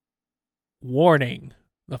Warning.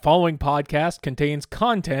 The following podcast contains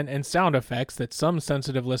content and sound effects that some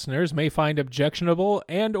sensitive listeners may find objectionable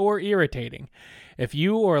and or irritating. If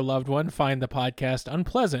you or a loved one find the podcast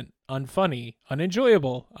unpleasant, unfunny,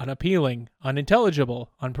 unenjoyable, unappealing,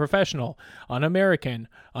 unintelligible, unprofessional, un-American,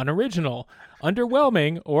 unoriginal,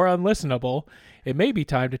 underwhelming, or unlistenable, it may be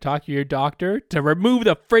time to talk to your doctor to remove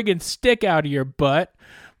the friggin' stick out of your butt.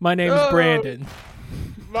 My name is Brandon.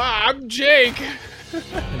 I'm Jake.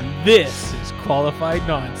 And this is Qualified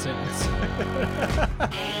Nonsense.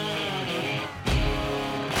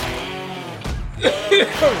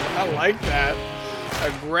 I like that.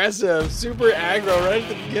 Aggressive, super aggro right at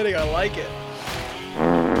the beginning. I like it.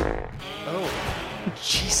 Oh,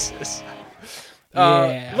 Jesus.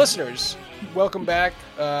 Yeah. Listeners, welcome back.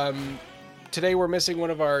 Today we're missing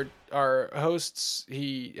one of our hosts.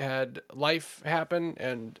 He had life happen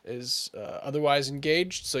and is otherwise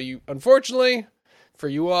engaged. So unfortunately, for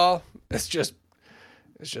you all, it's just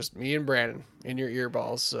me and Brandon in your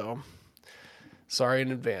earballs. So sorry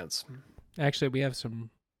in advance. Actually, we have some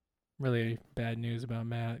really bad news about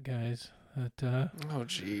Matt, guys. That, Oh,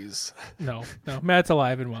 jeez. no, Matt's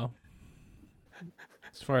alive and well,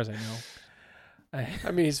 as far as I know. I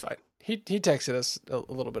mean, he's fine. He texted us a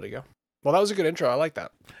little bit ago. Well, that was a good intro. I like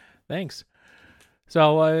that. Thanks.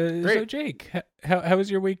 So, Great. so Jake, how was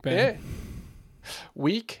your week been? Yeah.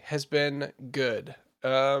 Week has been good.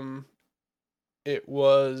 It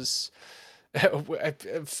was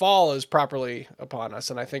fall is properly upon us,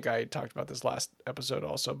 and I think I talked about this last episode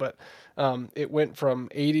also. But it went from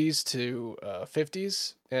 80s to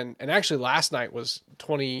 50s, and actually last night was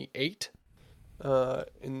 28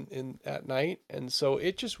 in at night, and so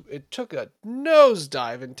it took a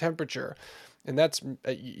nosedive in temperature, and that's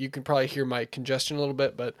you can probably hear my congestion a little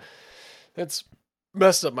bit, but it's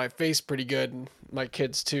messed up my face pretty good, and my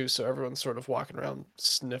kids too, so everyone's sort of walking around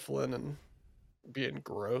sniffling and being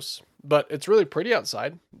gross. But it's really pretty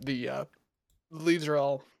outside. The leaves are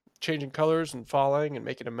all changing colors and falling and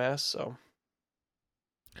making a mess, so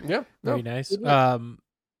yeah. Very nice.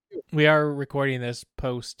 We are recording this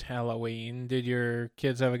post Halloween. Did your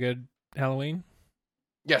kids have a good Halloween?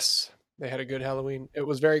 Yes, they had a good Halloween. It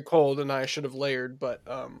was very cold and I should have layered, but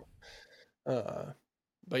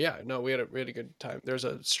yeah, no, we had a really good time. There's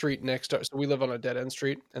a street next to us. So we live on a dead end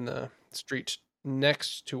street, and the street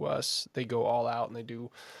next to us, they go all out and they do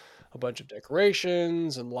a bunch of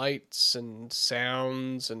decorations and lights and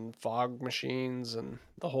sounds and fog machines and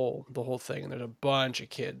the whole thing. And there's a bunch of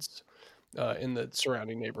kids in the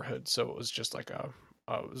surrounding neighborhood. So it was just like it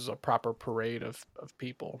was a proper parade of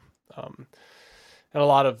people. And a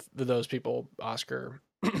lot of those people, Oscar,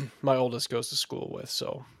 my oldest, goes to school with.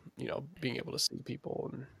 So, being able to see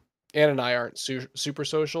people, and Ann and I aren't super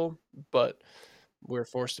social, but we're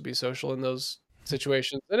forced to be social in those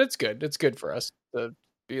situations. And it's good. It's good for us to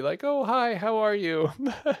be like, oh, hi, how are you?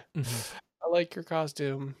 Mm-hmm. I like your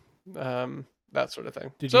costume. That sort of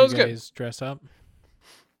thing. Did So you it was guys good. dress up?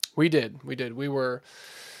 We did. We were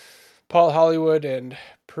Paul Hollywood and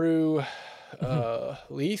Prue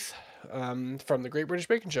Leith from the Great British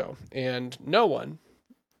Baking Show, and no one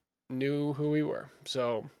knew who we were,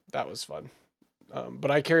 so that was fun.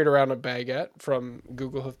 But I carried around a baguette from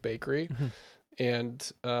Google Hoof Bakery,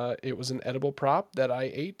 and it was an edible prop that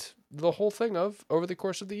I ate the whole thing of over the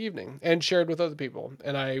course of the evening and shared with other people.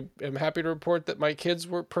 And I am happy to report that my kids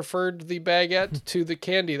preferred the baguette to the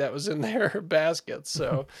candy that was in their baskets.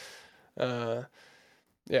 So, yeah,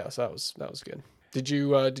 so that was good. Did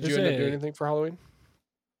you end up doing anything for Halloween?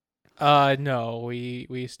 No,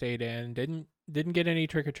 we stayed in. Didn't get any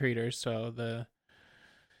trick-or-treaters, so the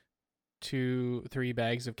 2-3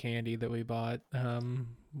 bags of candy that we bought,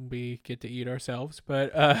 we get to eat ourselves.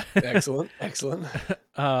 But excellent.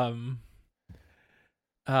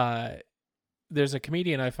 There's a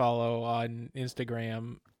comedian I follow on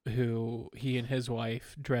Instagram who he and his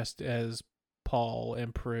wife dressed as Paul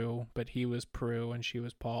and Prue, but he was Prue and she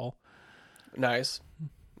was Paul. Nice.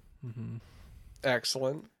 Mm-hmm.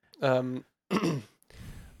 Excellent.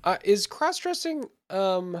 Is cross-dressing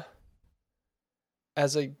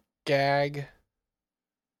as a gag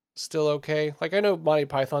still okay? Like, I know Monty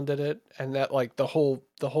Python did it, and that, like, the whole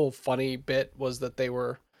funny bit was that they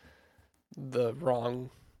were the wrong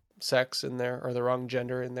sex in there, or the wrong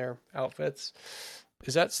gender in their outfits.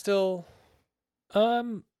 Is that still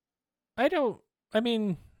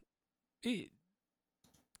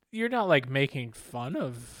you're not like making fun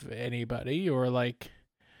of anybody, or like,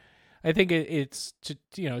 I think it's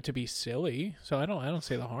to be silly. So I don't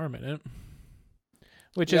see the harm in it.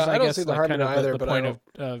 Which is, I guess, like kind of the point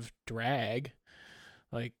of drag.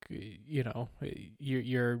 Like,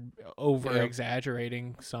 you're over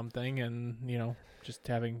exaggerating something and, just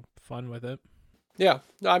having fun with it. Yeah.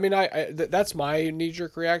 No, I mean, that's my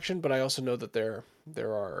knee-jerk reaction, but I also know that there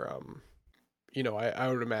are, I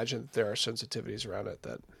would imagine that there are sensitivities around it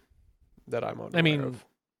that I'm unaware of.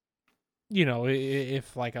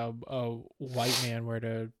 If like a white man were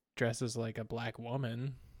to dress as like a black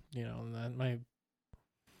woman, that might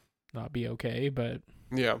not be okay, but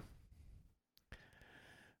yeah,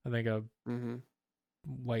 I think a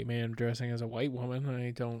white man dressing as a white woman,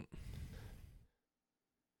 I don't.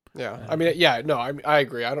 Yeah, I mean, yeah, no, I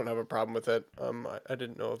agree. I don't have a problem with it. I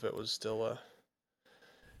didn't know if it was still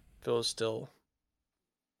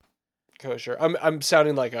kosher. I'm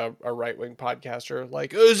sounding like a right-wing podcaster.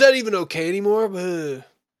 Like, is that even okay anymore?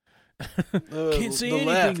 Can't say anything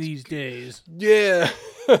left. These days. Yeah.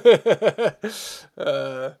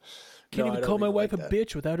 Can't even call my wife a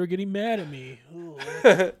bitch without her getting mad at me.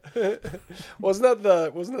 Wasn't that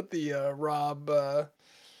the Rob?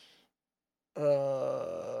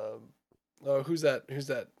 Who's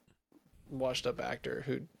that washed up actor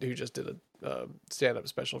who just did a stand-up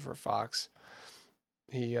special for Fox?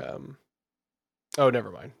 He oh,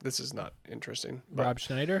 never mind. This is not interesting. Rob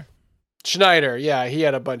Schneider? Schneider, yeah, he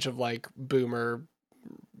had a bunch of like boomer,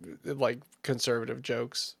 like conservative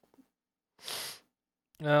jokes.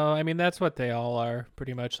 No, I mean, that's what they all are,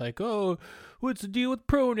 pretty much. Like, oh, what's the deal with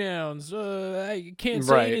pronouns? I can't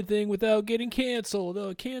say anything without getting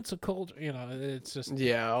canceled. Cancel culture. It's just...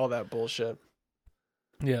 Yeah, all that bullshit.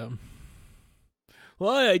 Yeah.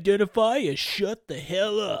 Well, I identify as shut the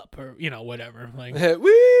hell up, or, whatever. Like,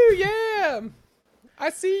 woo, yeah,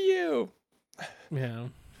 I see you. Yeah.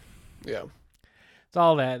 Yeah. It's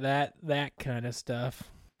all that kind of stuff.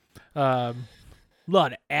 A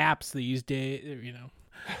lot of apps these days,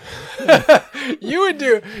 You would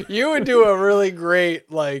do a really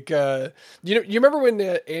great, like, you remember when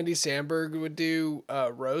Andy Samberg would do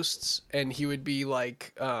roasts, and he would be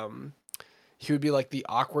like the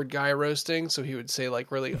awkward guy roasting, so he would say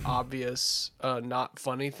like really obvious not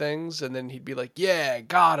funny things, and then he'd be like, yeah,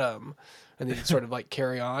 got him, and then he'd sort of like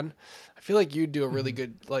carry on. I feel like you'd do a really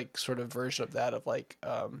good like sort of version of that, of like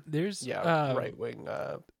there's right wing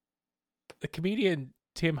the comedian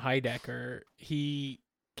Tim Heidecker. He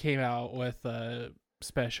came out with a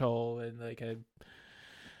special and like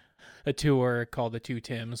a tour called The Two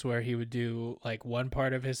Tims, where he would do like one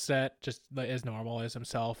part of his set just as normal as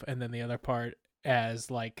himself, and then the other part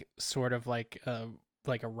as like sort of like a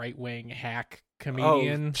right wing hack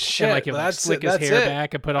comedian. Oh, shit. And like he would like slick his hair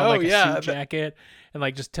back and put on like a suit jacket and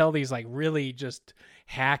like just tell these like really just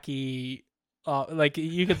hacky like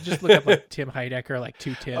you could just look up like Tim Heidecker, like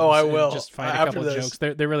Two Tims. Oh, I will. Just find a couple jokes.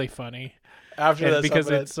 They're really funny. After this, because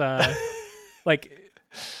it's like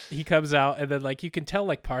he comes out and then like you can tell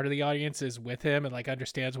like part of the audience is with him and like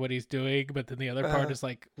understands what he's doing, but then the other part is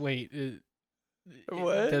like, wait,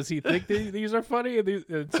 what does he think these are funny?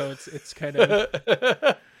 And so it's kind of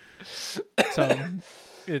so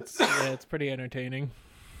it's pretty entertaining.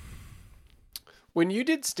 When you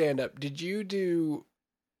did stand up, did you do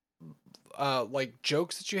like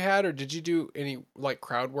jokes that you had, or did you do any like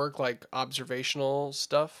crowd work, like observational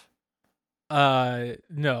stuff?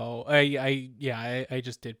 No, I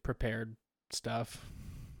just did prepared stuff.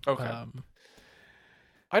 Okay.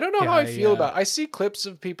 I don't know how I feel about. I see clips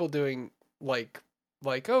of people doing like,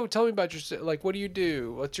 oh, tell me about your, like, what do you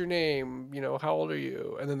do? What's your name? How old are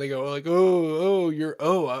you? And then they go like,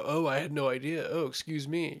 I had no idea. Oh, excuse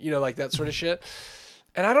me. Like that sort of shit.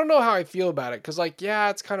 And I don't know how I feel about it, because like, yeah,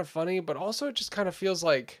 it's kind of funny, but also it just kind of feels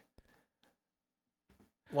like.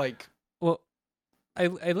 Well, I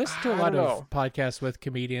listen to a lot of podcasts with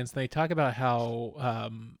comedians. And they talk about how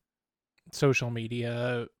social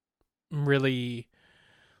media really,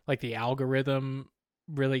 like the algorithm,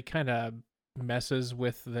 really kind of messes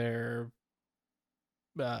with their,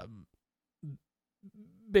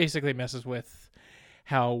 basically messes with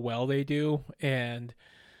how well they do, and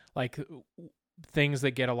like things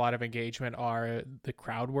that get a lot of engagement are the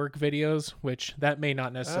crowd work videos, which that may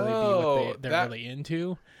not necessarily be what they're really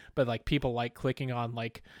into, but like people like clicking on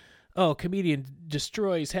like, oh, comedian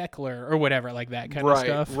destroys heckler or whatever, like that kind of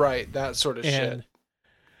stuff. Right, that sort of shit.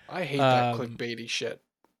 I hate that clickbaity shit.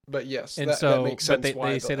 But yes, that makes sense. But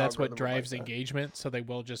they say that's what drives engagement. So they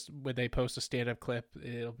will just, when they post a stand-up clip,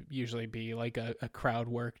 it'll usually be like a crowd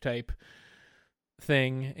work type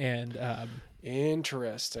thing. And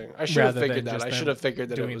interesting. I should have figured that. I should have figured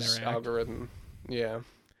that it was algorithm. Yeah.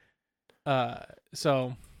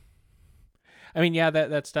 So, I mean, yeah,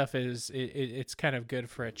 that stuff is it's kind of good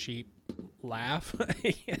for a cheap laugh,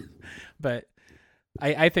 but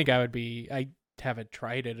I think I haven't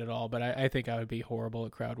tried it at all, but I think I would be horrible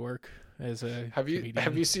at crowd work as a comedian.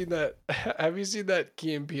 Have you seen that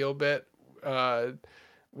Key and Peele bit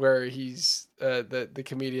where he's the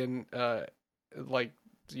comedian like,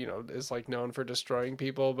 you know, is like known for destroying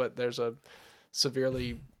people, but there's a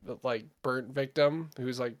severely like burnt victim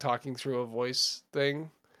who's like talking through a voice thing,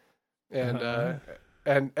 and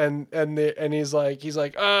and he's like he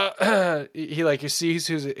like sees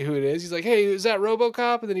who it is. He's like, "Hey, is that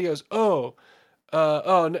RoboCop?" And then he goes, "Oh,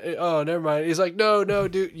 never mind." He's like, "No,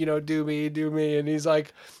 do me." And he's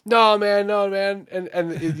like, no, man."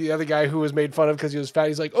 And the other guy who was made fun of because he was fat,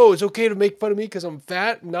 he's like, "Oh, it's okay to make fun of me because I'm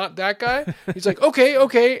fat, not that guy." He's like,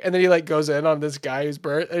 okay. And then he like goes in on this guy who's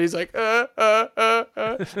burnt, and he's like, And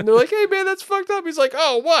they're like, "Hey, man, that's fucked up." He's like,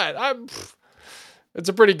 "Oh, what? It's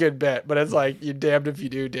a pretty good bit, but it's like, you damned if you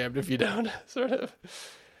do, damned if you don't, sort of.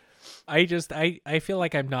 I feel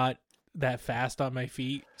like I'm not that fast on my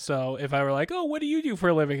feet. So if I were like, "Oh, what do you do for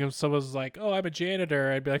a living?" If someone was like, "Oh, I'm a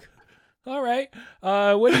janitor," I'd be like, "All right.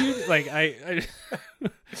 What do you like?" I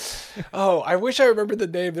Oh, I wish I remembered the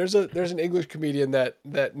name. There's an English comedian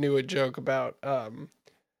that knew a joke about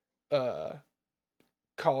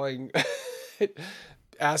calling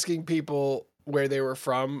asking people where they were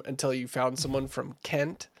from until you found someone from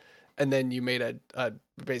Kent, and then you made a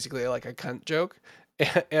basically like a cunt joke.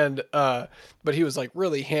 And but he was like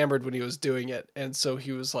really hammered when he was doing it, and so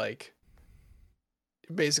he was like,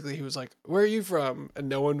 basically he was like, "Where are you from?" And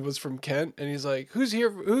no one was from Kent, and he's like, who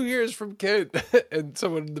here is from Kent?" And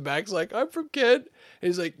someone in the back's like, "I'm from Kent." And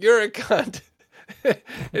he's like, "You're a cunt." And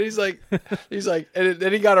he's like, and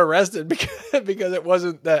then he got arrested because it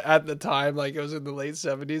wasn't that at the time, like it was in the late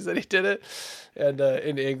 70s that he did it. And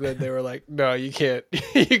in England they were like, "No, you can't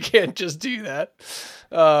just do that."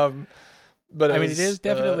 But I mean, it is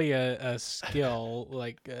definitely a skill,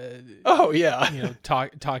 like oh yeah, you know,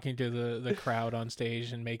 talking to the crowd on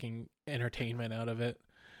stage and making entertainment out of it.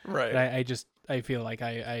 Right. But I feel like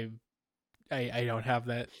I don't have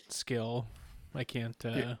that skill. I can't.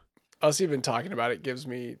 Us even talking about it gives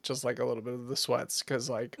me just like a little bit of the sweats, because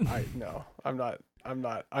like I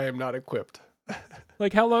am not equipped.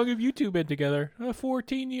 Like, how long have you two been together?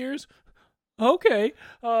 14 years. Okay.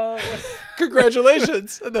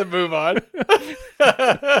 Congratulations. And then move on.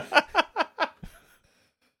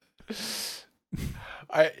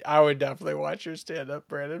 I would definitely watch your stand up,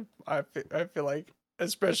 Brandon. I feel like,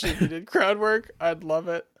 especially if you did crowd work, I'd love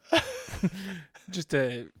it. Just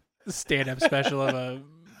a stand up special of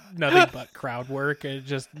nothing but crowd work, and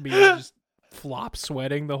just me just flop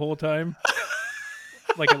sweating the whole time.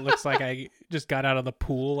 Like, it looks like I just got out of the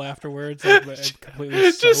pool afterwards. Like, I'm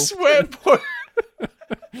completely soaked. Just sweat.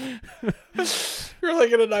 You're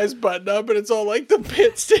like in a nice button up, and it's all like the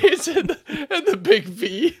pit stains and the big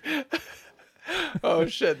V. Oh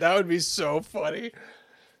shit, that would be so funny.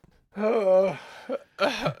 Oh.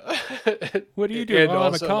 What do you do? And I'm a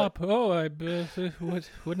also, cop. like, Oh, I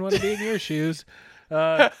wouldn't want to be in your shoes.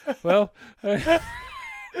 Well.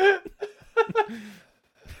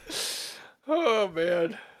 Oh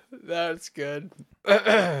man, that's good.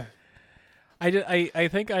 I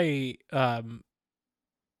think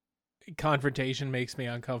confrontation makes me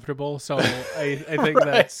uncomfortable, so I think Right.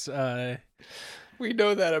 that's We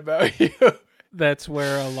know that about you. that's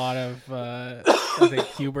where a lot of I think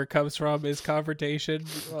humor comes from, is confrontation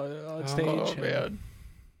on stage. Oh man.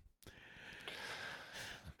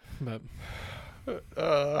 But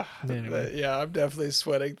Anyway. Yeah, I'm definitely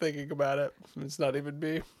sweating thinking about it. It's not even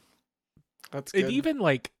me. That's good. it even,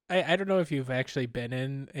 like, I don't know if you've actually been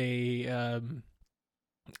in a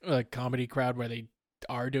comedy crowd where they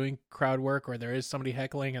are doing crowd work, or there is somebody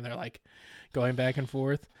heckling and they're like going back and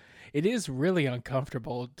forth. It is really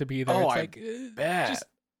uncomfortable to be there. Oh, It's I like, bet. just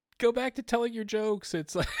go back to telling your jokes.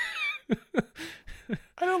 It's like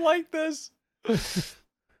I don't like this.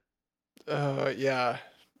 Yeah.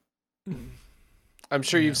 I'm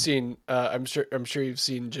sure you've seen I'm sure you've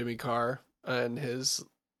seen Jimmy Carr and his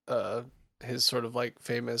sort of like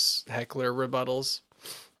famous heckler rebuttals.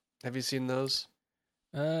 Have you seen those?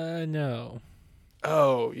 no.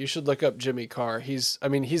 Oh, you should look up Jimmy Carr. He's a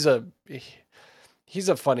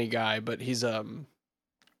funny guy, but he's pretty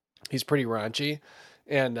raunchy,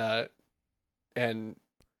 and you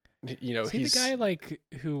know, Is he he's the guy like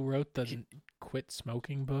who wrote the quit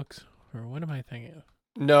smoking books, or what am I thinking of?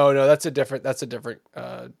 no, that's a different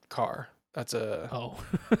car. That's Oh,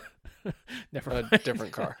 never a mind.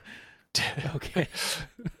 different car. Okay.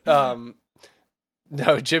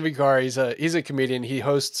 No, Jimmy Carr, he's a comedian. He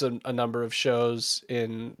hosts a number of shows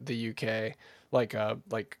in the UK, like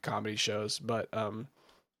comedy shows, but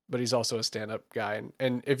but he's also a stand-up guy.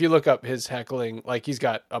 And if you look up his heckling, like he's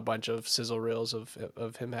got a bunch of sizzle reels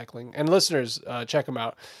of him heckling. And listeners, check him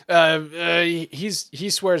out. He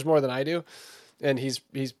swears more than I do, and he's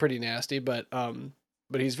pretty nasty, but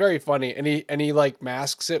he's very funny, and he like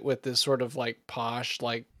masks it with this sort of like posh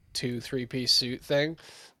like 2-3-piece suit thing,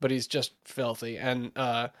 but he's just filthy. And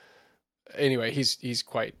anyway, he's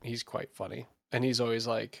quite funny, and he's always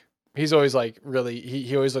like really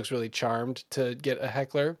he always looks really charmed to get a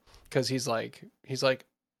heckler, because he's like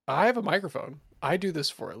I have a microphone, I do this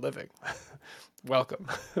for a living.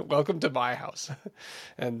 welcome to my house.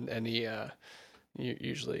 and he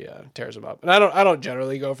usually tears him up, and I don't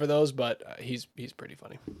generally go for those, but he's pretty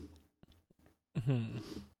funny.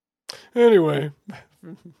 Anyway,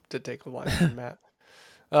 to take a line from Matt,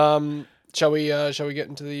 shall we get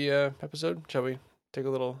into the episode? Shall we take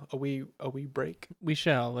a wee break? We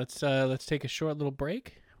shall. Let's take a short little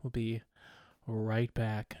break. We'll be right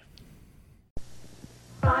back.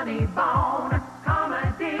 Funny Bone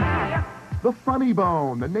Comedy. The Funny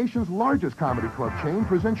Bone, the nation's largest comedy club chain,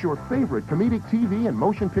 presents your favorite comedic TV and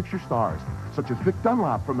motion picture stars, such as Vic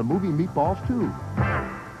Dunlop from the movie Meatballs 2.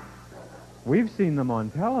 We've seen them on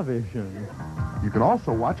television. You can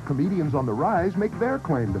also watch comedians on the rise make their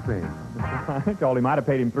claim to fame. I told him I'd have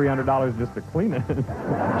paid him $300 just to clean it. Join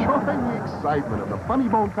the excitement of the Funny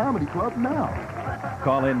Bone Comedy Club now.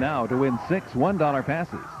 Call in now to win 6 $1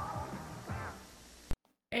 passes.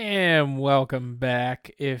 And welcome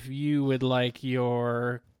back. If you would like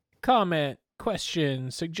your comment, question,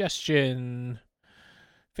 suggestion,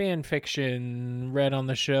 fan fiction read on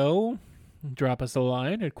the show, drop us a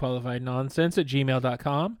line at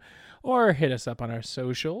qualifiednonsense@gmail.com or hit us up on our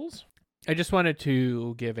socials. I just wanted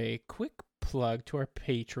to give a quick plug to our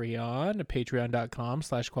Patreon,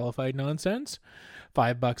 patreon.com/qualifiednonsense.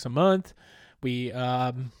 $5 a month.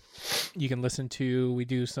 You can listen to, we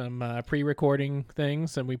do some pre-recording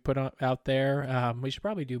things and we put out there. We should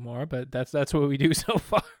probably do more, but that's what we do so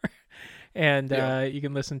far. And you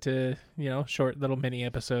can listen to, short little mini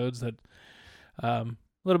episodes that a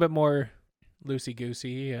little bit more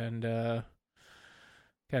loosey-goosey and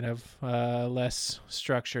kind of less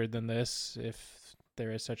structured than this, if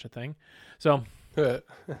there is such a thing. So,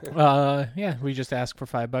 we just ask for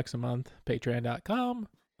 $5 a month.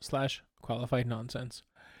 Patreon.com/qualifiednonsense.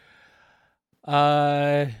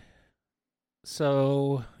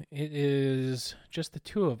 So it is just the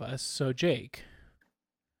two of us. So Jake.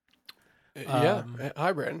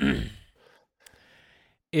 Hi, Brandon.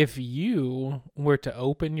 If you were to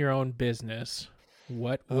open your own business,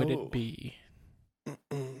 what would it be?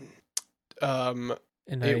 I'm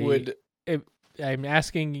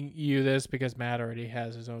asking you this because Matt already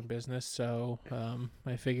has his own business, so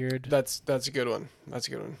I figured that's a good one.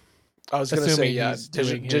 I was going to say,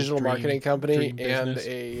 digital marketing company and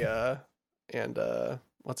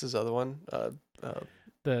what's his other one?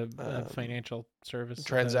 The financial service,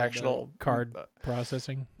 transactional card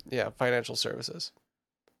processing. Yeah, financial services,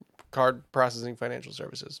 card processing, financial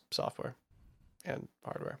services, software and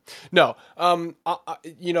hardware. No,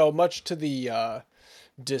 much to the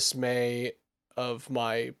dismay of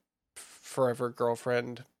my forever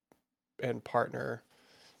girlfriend and partner,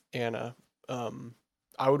 Anna,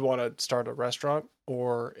 I would want to start a restaurant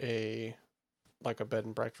or a bed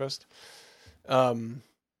and breakfast.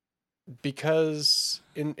 Because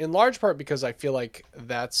in large part because I feel like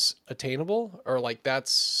that's attainable, or like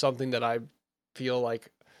that's something that I feel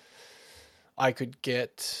like I could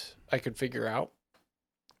figure out.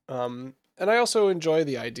 And I also enjoy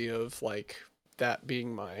the idea of like that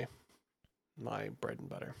being my bread and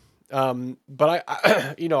butter. But I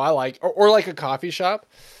I like, or like a coffee shop.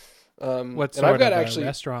 What sort of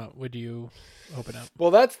restaurant would you open up?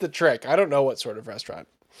 Well, that's the trick. I don't know what sort of restaurant.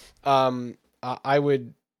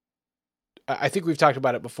 I think we've talked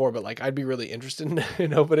about it before, but like I'd be really interested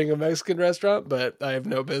in opening a Mexican restaurant, but I have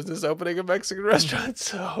no business opening a Mexican restaurant.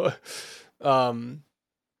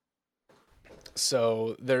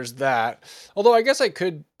 So there's that. Although I guess I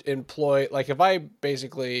could employ, like if I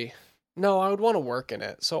basically, no, I would want to work in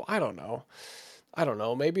it. So I don't know.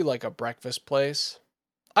 Maybe like a breakfast place.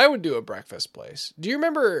 I would do a breakfast place. Do you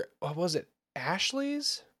remember, what was it?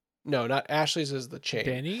 Ashley's? No, not Ashley's is the chain.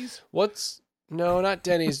 Denny's? No, not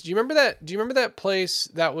Denny's. Do you remember that? Do you remember that place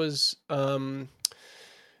that was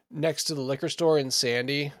next to the liquor store in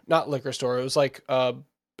Sandy? Not liquor store. It was like a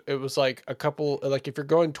couple, like if you're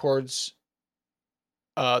going towards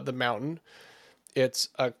the mountain, it's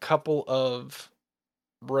a couple of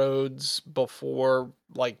roads before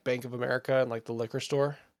like Bank of America and like the liquor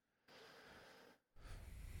store.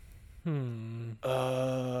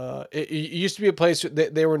 it used to be a place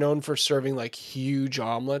that they were known for serving like huge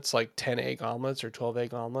omelets, like 10 egg omelets or 12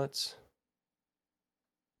 egg omelets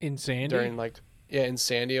In Sandy? during like, yeah, in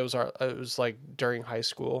Sandy. It was like during high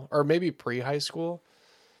school or maybe pre-high school.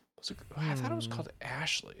 I thought it was called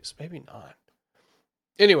Ashley's. Maybe not.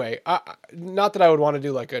 Anyway, not that I would want to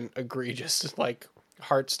do like an egregious, like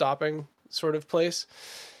heart-stopping sort of place.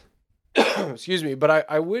 Excuse me, but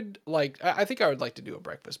I would like, I think I would like to do a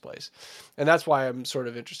breakfast place. And that's why I'm sort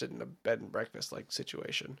of interested in a bed and breakfast like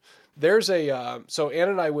situation. There's so Ann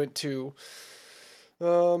and I went to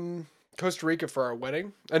Costa Rica for our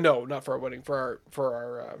wedding. No, not for our wedding, for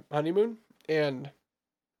our honeymoon. And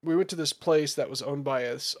we went to this place that was owned by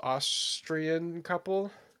this Austrian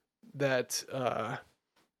couple that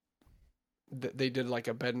they did like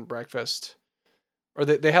a bed and breakfast, or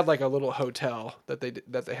they had like a little hotel that they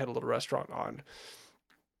had a little restaurant on,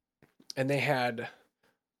 and they had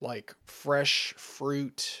like fresh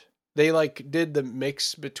fruit. They like did the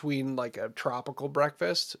mix between like a tropical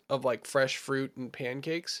breakfast of like fresh fruit and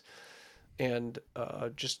pancakes, and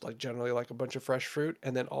just like generally like a bunch of fresh fruit,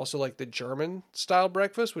 and then also like the German style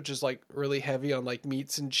breakfast, which is like really heavy on like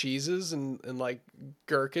meats and cheeses and like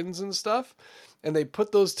gherkins and stuff, and they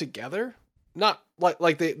put those together. Not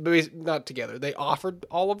not together. They offered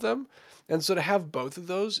all of them. And so to have both of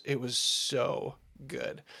those, it was so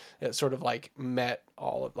good. It sort of like met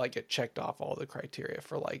it checked off all the criteria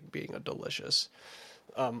for like being a delicious,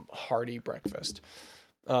 hearty breakfast.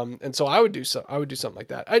 And so I would do something like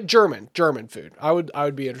that. German food. I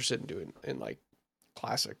would be interested in doing in like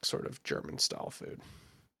classic sort of German style food.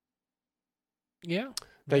 Yeah.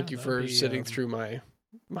 Thank you for sitting through my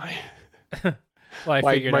well, I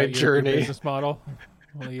figured my out your journey. business model.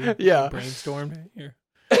 Well, you brainstormed here.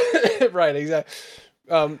 Right, exactly.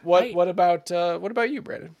 What about you,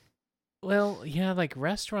 Brandon? Well, yeah, like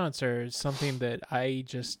restaurants are something that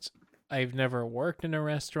I've never worked in a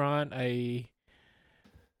restaurant. I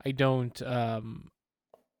don't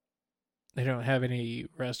have any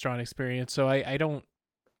restaurant experience, so I don't,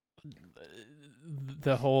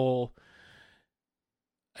 the whole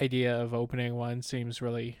idea of opening one seems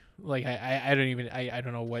really like I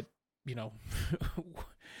don't know what,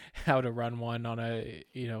 how to run one on a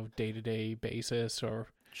day-to-day basis or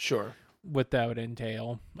Sure what that would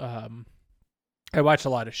entail. I watch a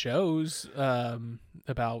lot of shows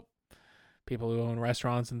about people who own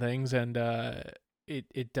restaurants and things, and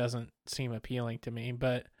it doesn't seem appealing to me,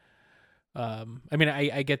 but I mean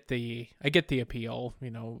I get the appeal,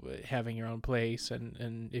 having your own place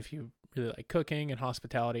and if you really like cooking and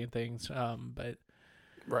hospitality and things, but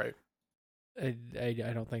right.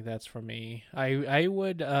 I don't think that's for me. I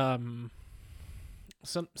would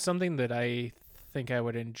something that I think I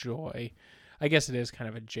would enjoy, I guess it is kind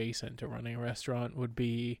of adjacent to running a restaurant, would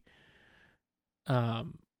be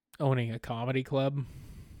owning a comedy club.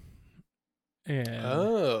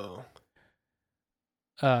 And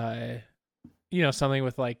something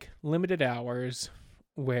with like limited hours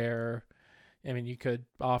where, I mean, you could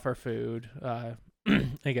offer food.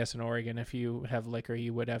 I guess in Oregon, if you have liquor,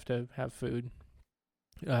 you would have to have food.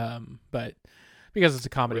 But because it's a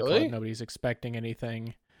comedy club, nobody's expecting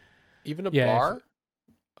anything. Even a bar?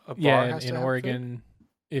 Has in Oregon,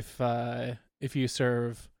 food? If you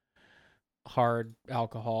serve hard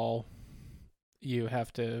alcohol, you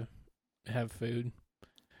have to have food.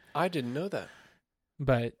 I didn't know that.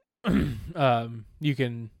 But you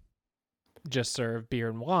can just serve beer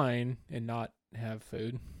and wine and not have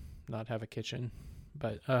food, not have a kitchen.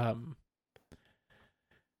 But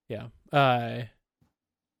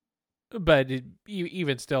but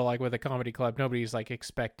even still, like with a comedy club, nobody's like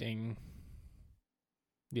expecting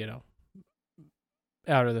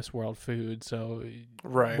out of this world food, so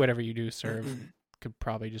right, whatever you do serve could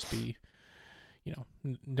probably just be,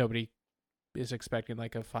 nobody is expecting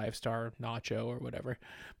like a 5-star nacho or whatever,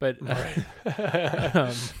 but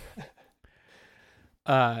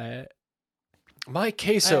my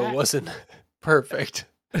queso wasn't perfect.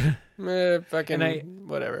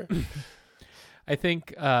 Whatever. I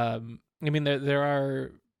think I mean there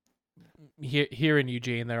are here in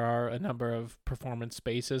Eugene, there are a number of performance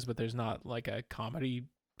spaces, but there's not like a comedy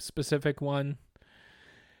specific one.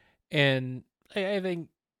 And I think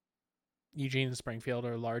Eugene and Springfield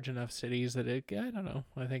are large enough cities that I don't know.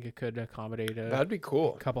 I think it could accommodate that'd be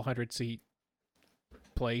cool. Couple 100-seat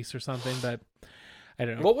place or something, but I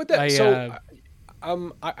don't know. What would that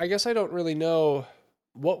I guess I don't really know.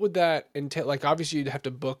 What would that entail? Like, obviously you'd have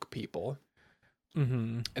to book people.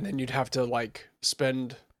 Mm-hmm. And then you'd have to like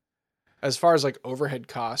spend, as far as like overhead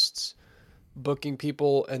costs, booking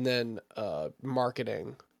people and then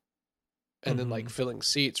marketing and then like filling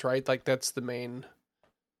seats, right? Like that's the main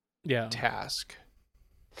Yeah. task.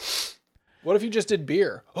 What if you just did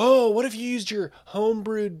beer? Oh, what if you used your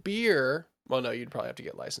homebrewed beer? Well, no, you'd probably have to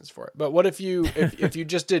get licensed for it. But what if you if you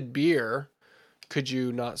just did beer, could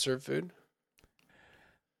you not serve food?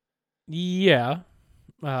 Yeah.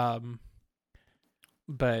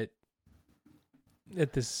 But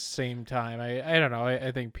at the same time, I don't know.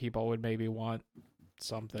 I think people would maybe want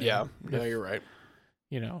something. Yeah, no, if, you're right.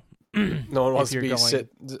 You know, No one wants to you're be going-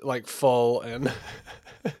 like full and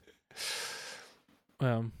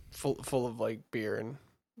um, full of like beer and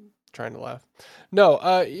trying to laugh.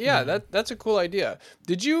 No, yeah, that's a cool idea.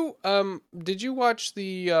 Did you watch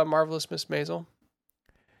the Marvelous Miss Maisel?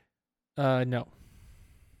 no.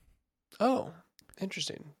 Oh,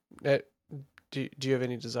 interesting. Do you have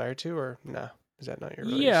any desire to, or nah? Is that not your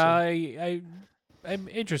really Yeah, scene? I'm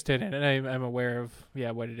interested in it. I'm aware of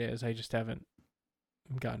what it is. I just haven't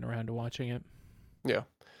gotten around to watching it.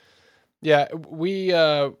 Yeah, we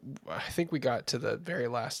I think we got to the very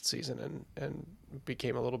last season and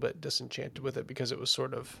became a little bit disenchanted with it because it was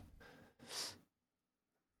sort of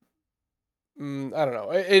I don't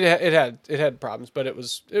know. It had problems, but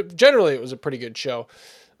generally it was a pretty good show.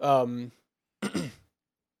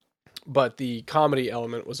 But the comedy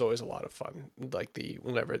element was always a lot of fun. Like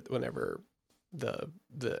whenever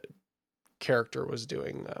the character was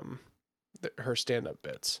doing her stand-up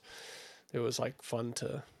bits, it was like fun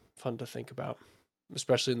to think about,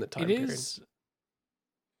 especially in the time period. It is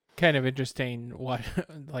kind of interesting what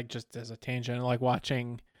like just as a tangent, like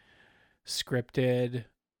watching scripted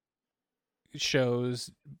shows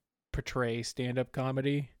portray stand-up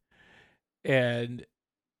comedy, and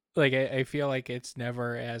like I feel like it's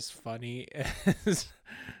never as funny as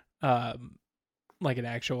like an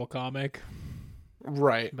actual comic.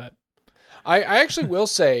 Right. But I actually will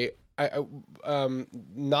say, I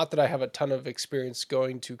not that I have a ton of experience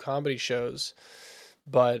going to comedy shows,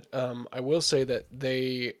 but I will say that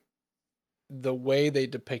the way they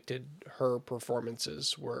depicted her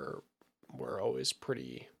performances were always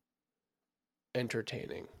pretty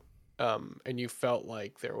entertaining. And you felt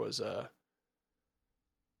like there was a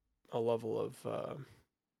level of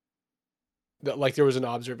like there was an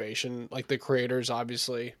observation, like the creators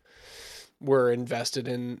obviously were invested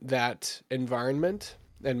in that environment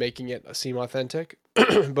and making it seem authentic,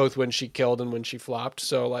 both when she killed and when she flopped.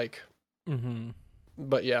 So like,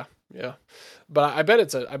 but yeah. But I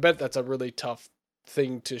bet that's a really tough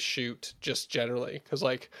thing to shoot just generally. 'Cause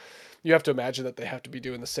like you have to imagine that they have to be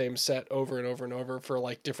doing the same set over and over and over for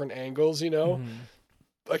like different angles, you know?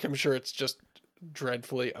 Like I'm sure it's just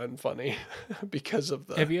dreadfully unfunny because of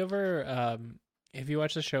the. Have you ever have you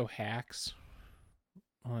watched the show Hacks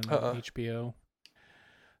on HBO?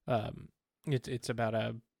 It's about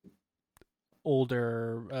a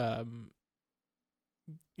older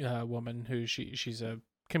woman who she's a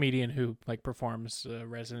comedian who like performs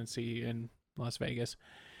residency in Las Vegas,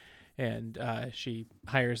 and she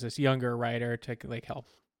hires this younger writer to like help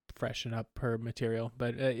freshen up her material.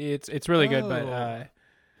 But it's really good. But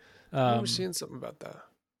I remember seeing something about that.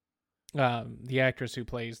 The actress who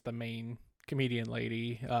plays the main comedian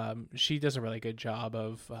lady, she does a really good job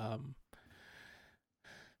of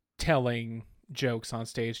telling jokes on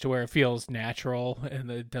stage to where it feels natural and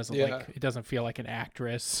it doesn't it doesn't feel like an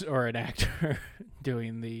actress or an actor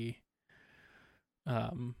doing the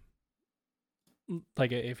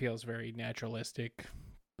like it feels very naturalistic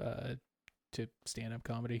to stand-up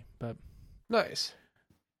comedy. But Nice.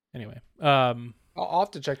 anyway, I'll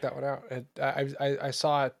have to check that one out. I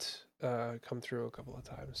saw it come through a couple of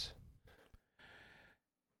times.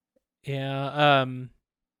 yeah,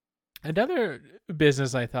 another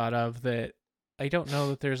business I thought of that I don't know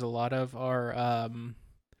that there's a lot of are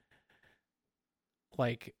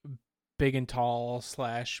like big and tall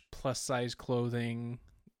 / plus size clothing,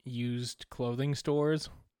 used clothing stores.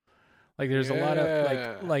 Like there's a lot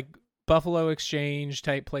of like Buffalo Exchange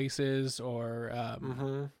type places or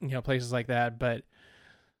you know, places like that, but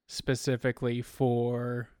specifically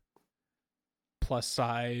for plus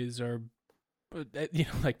size or you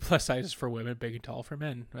know, like plus sizes for women, big and tall for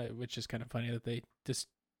men, right? Which is kind of funny that they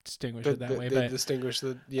distinguish it that way. They But distinguish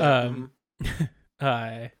the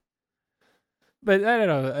but I don't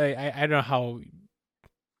know. I don't know how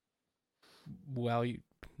well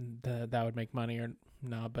that would make money or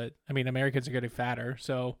not. But I mean, Americans are getting fatter,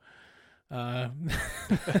 so. Yeah,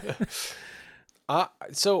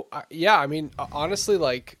 I mean, honestly,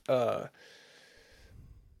 like, tall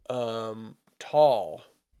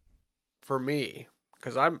for me,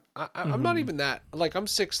 because I'm not even that, like, I'm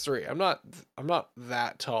 6'3". I'm not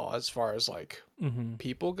that tall as far as like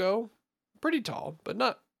people go. Pretty tall, but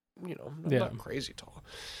not, you know, not crazy tall.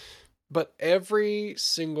 but every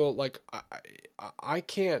single, like, I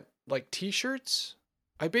can't, like, t-shirts,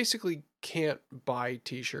 I basically can't buy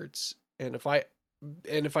t-shirts. And if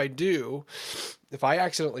I do, if I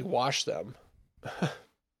accidentally wash them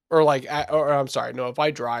or like, or I'm sorry, no, if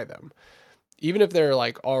I dry them, even if they're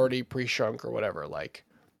like already pre-shrunk or whatever, like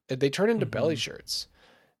they turn into belly shirts,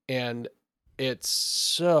 and it's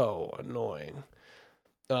so annoying.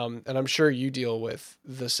 And I'm sure you deal with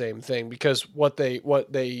the same thing, because what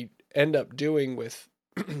they end up doing with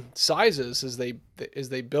sizes is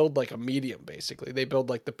they build like a medium. Basically, they build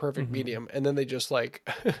like the perfect medium, and then they just like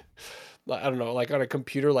I don't know, like on a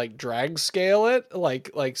computer, like drag scale it,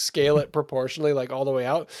 like scale it proportionally, like all the way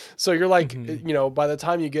out. So you're like, you know, by the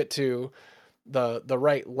time you get to the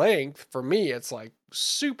right length, for me, it's like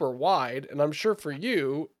super wide. And I'm sure for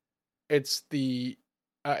you, it's the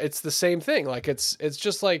same thing. Like it's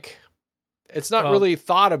just like, it's not really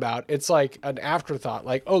thought about. It's like an afterthought,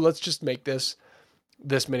 like, oh, let's just make this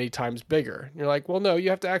many times bigger. And you're like, well, no,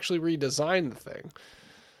 you have to actually redesign the thing.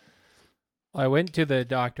 I went to the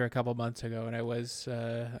doctor a couple months ago, and I was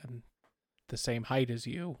the same height as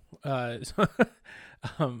you. I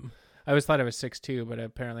always thought I was 6'2", but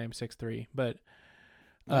apparently I'm 6'3". But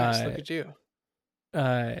nice, look at you.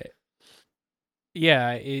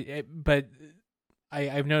 Yeah, but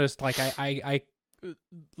I've noticed, like I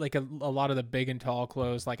like a lot of the big and tall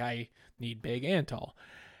clothes, like I need big and tall,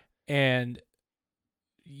 and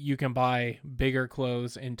you can buy bigger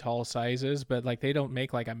clothes in tall sizes, but like they don't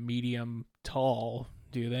make like a medium tall,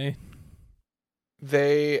 do they?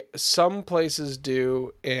 Some places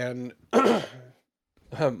do, and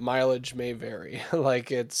mileage may vary.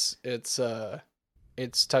 Like it's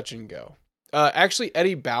touch and go. Actually,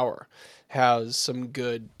 Eddie Bauer has some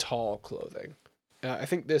good tall clothing. I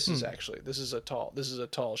think this is a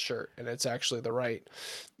tall shirt, and it's actually the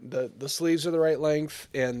sleeves are the right length,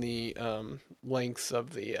 and the length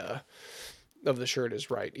of the shirt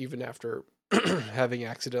is right, even after having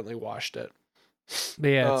accidentally washed it. But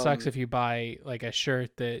yeah, it sucks if you buy like a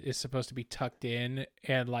shirt that is supposed to be tucked in,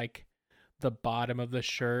 and like the bottom of the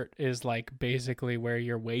shirt is like basically where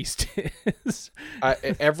your waist is.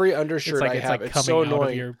 Every undershirt I have, it's so annoying. Out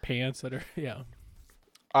of your pants that are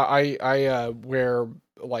I wear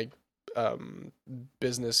like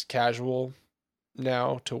business casual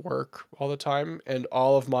now to work all the time, and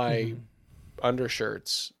all of my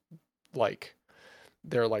undershirts, like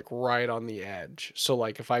they're like right on the edge. So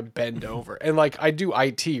like if I bend over, and like I do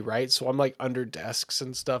IT, right? So I'm like under desks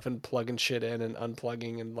and stuff and plugging shit in and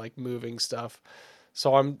unplugging and like moving stuff.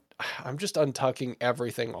 So I'm just untucking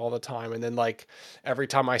everything all the time. And then like every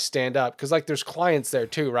time I stand up, cause like there's clients there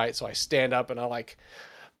too, right? So I stand up and I like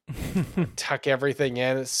tuck everything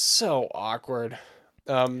in. It's so awkward.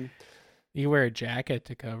 You wear a jacket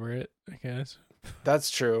to cover it, I guess. That's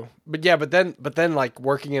true. But yeah, but then like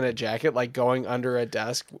working in a jacket, like going under a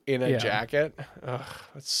desk in a jacket. Ugh,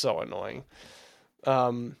 it's so annoying.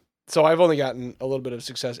 So I've only gotten a little bit of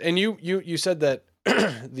success. And you said that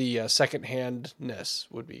the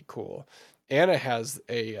secondhandness would be cool. Anna has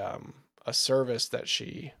a service that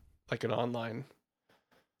she, like an online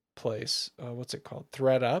place, what's it called?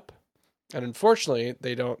 ThreadUp. And unfortunately,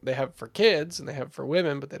 they have for kids and they have for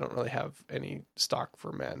women, but they don't really have any stock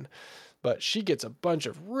for men. But she gets a bunch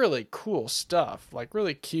of really cool stuff, like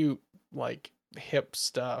really cute, like hip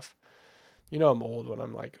stuff. You know, I'm old when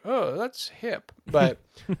I'm like, oh, that's hip. But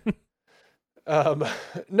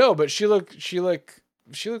no, but she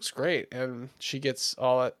looks great, and she gets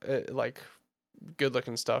all like good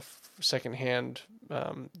looking stuff secondhand,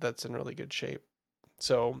 that's in really good shape.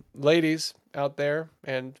 So ladies out there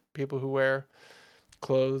and people who wear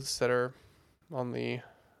clothes that are on the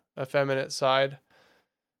effeminate side,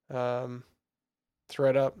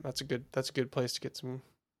 ThreadUp, that's a good place to get some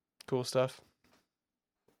cool stuff.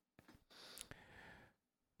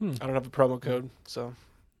 I don't have a promo code, so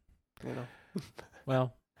you know.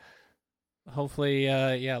 Well, hopefully,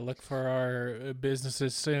 look for our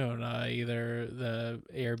businesses soon. Either the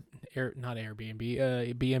not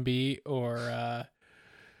Airbnb, B&B, or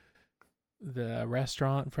the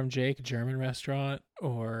restaurant from Jake, German restaurant,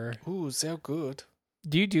 or so good.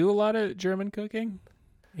 Do you do a lot of German cooking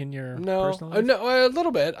in your personal life? No, a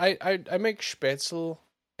little bit. I make Spätzle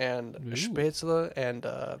and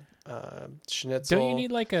schnitzel. Don't you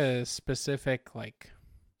need like a specific, like,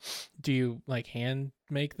 do you like hand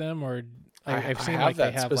make them, or I've seen like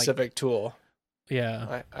that they have specific like, tool.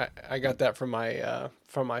 Yeah, I got that from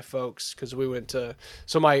my folks, because we went to,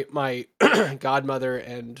 so my godmother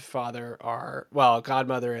and father are, well,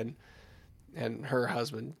 godmother and and her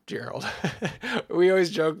husband Gerald. We always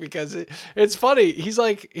joke because it's funny. He's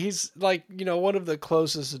like one of the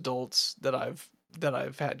closest adults that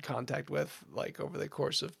I've had contact with like over the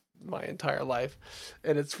course of my entire life.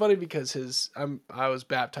 And it's funny because I was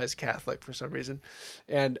baptized Catholic for some reason,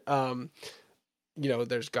 and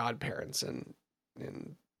there's godparents and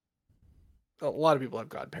a lot of people have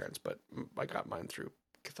godparents, but I got mine through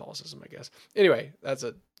Catholicism, I guess. Anyway, that's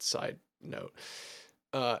a side note.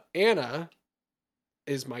 Anna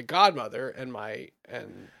is my godmother and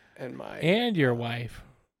your wife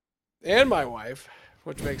and my wife,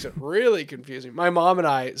 which makes it really confusing. My mom and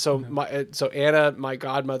I, so Anna, my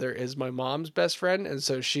godmother, is my mom's best friend, and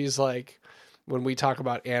so she's like, when we talk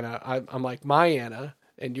about Anna, I'm like, my Anna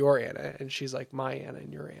and your Anna, and she's like, my Anna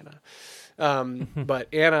and your Anna.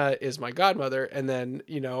 But Anna is my godmother, and then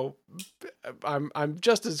I'm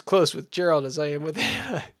just as close with Gerald as I am with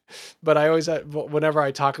Anna. But I always, whenever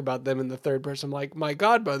I talk about them in the third person, I'm like, my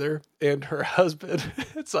godmother and her husband.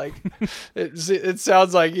 It's like it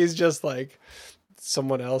sounds like he's just like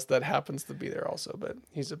someone else that happens to be there also, but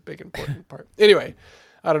he's a big important part. Anyway,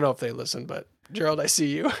 I don't know if they listen, but Gerald, I see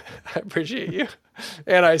you. I appreciate you,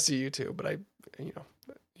 and I see you too. But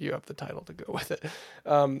you have the title to go with it.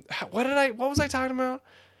 What was I talking about?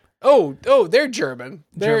 Oh, they're German.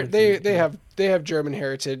 They have German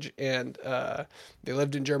heritage, and they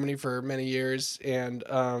lived in Germany for many years, and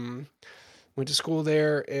went to school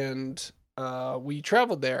there, and we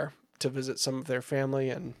traveled there to visit some of their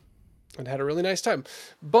family and had a really nice time.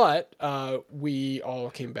 But we all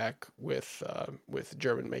came back with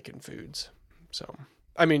German making foods. So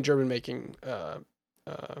I mean German making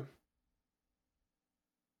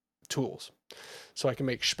tools, so I can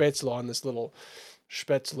make spätzle on this little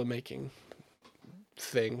spätzle making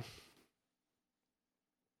thing.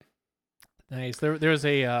 Nice. There was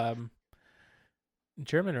a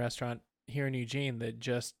German restaurant here in Eugene that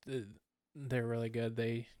just they're really good.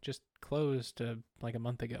 They just closed like a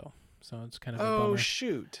month ago, so it's kind of a bummer. Oh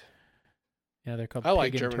shoot! Yeah, they're called. I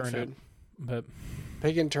like Pig and German Turnip, food, but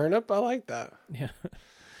pig and turnip. I like that. Yeah,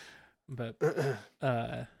 but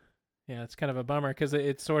yeah, it's kind of a bummer because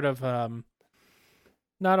it's sort of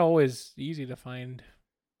not always easy to find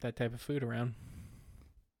that type of food around.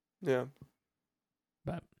 Yeah.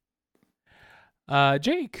 But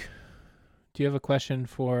Jake, do you have a question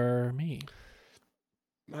for me?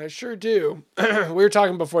 I sure do. We were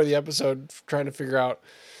talking before the episode, trying to figure out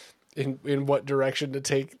in what direction to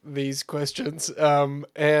take these questions.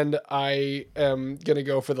 And I am going to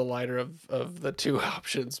go for the lighter of the two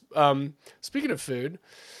options. Speaking of food,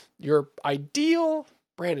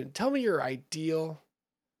 Brandon, tell me your ideal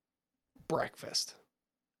breakfast.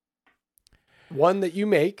 One that you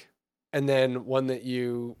make and then one that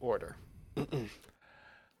you order.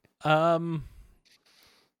 I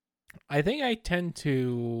think I tend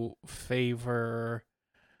to favor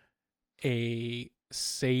a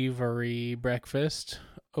savory breakfast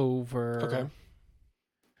over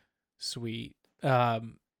sweet.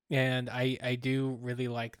 And I do really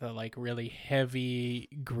like the really heavy,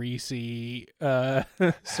 greasy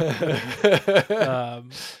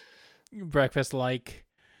breakfast. Like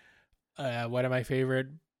one of my favorite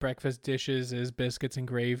breakfast dishes is biscuits and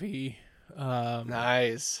gravy.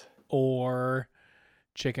 Nice. Or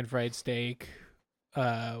chicken fried steak,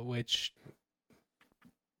 which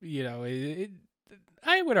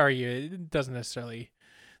I would argue it's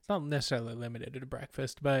not necessarily limited to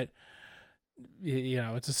breakfast, but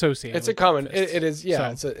it's associated. It's a common. It is.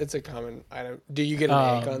 Yeah. So, it's a common item. Do you get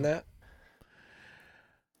an egg on that?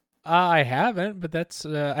 I haven't, but that's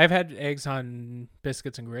I've had eggs on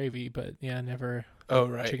biscuits and gravy, but never. Oh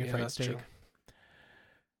right, chicken fried steak.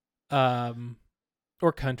 True.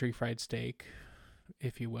 Or country fried steak,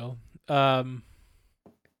 if you will. But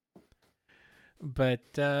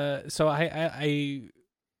so I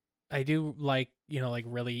do like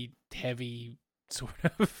really heavy sort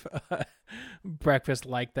of breakfast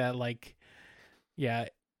like that,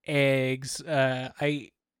 eggs. I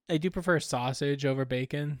do prefer sausage over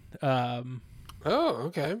bacon. Oh,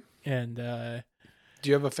 okay. And do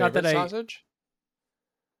you have a favorite sausage?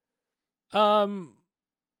 No.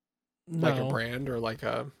 Like a brand or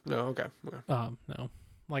no? Okay. No.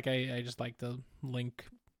 I just like the Link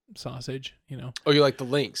sausage, Oh, you like the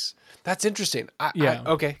Lynx? That's interesting.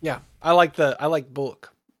 Okay. Yeah. I like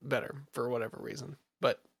Bullock better for whatever reason.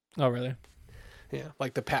 But oh, really? Yeah,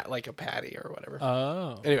 like a patty or whatever.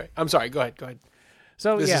 Oh. Anyway, I'm sorry. Go ahead.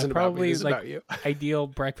 So this isn't probably about me. This is about you. Ideal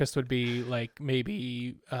breakfast would be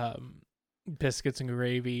maybe biscuits and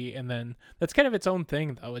gravy, and then that's kind of its own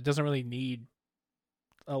thing though. It doesn't really need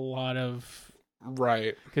a lot of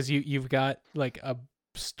right, because you've got a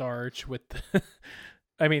starch with.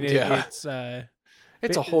 I mean, Yeah. it's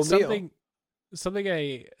It's a whole meal. Something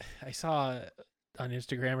I saw on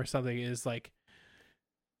Instagram or something is like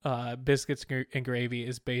biscuits and gravy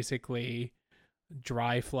is basically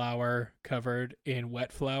dry flour covered in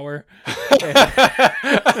wet flour.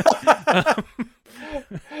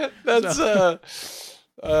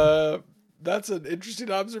 That's an interesting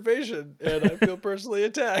observation, and I feel personally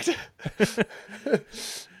attacked.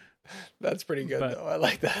 That's pretty good, though. I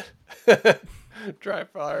like that. Dry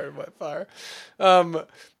flour and wet flour.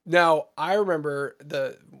 Now I remember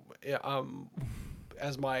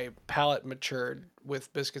as my palate matured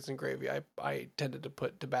with biscuits and gravy, I tended to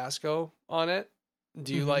put Tabasco on it.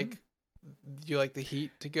 Do you like the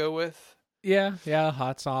heat to go with? Yeah,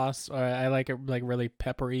 hot sauce. Or I like it like really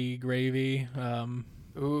peppery gravy.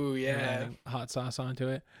 Ooh, yeah. Hot sauce onto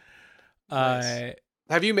it. Nice.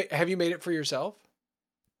 Have you made it for yourself?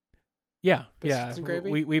 Yeah, Biscuits and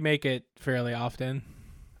gravy? We make it fairly often.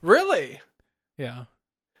 Really? Yeah.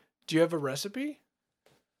 Do you have a recipe?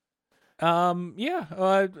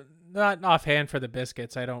 Yeah. Not offhand for the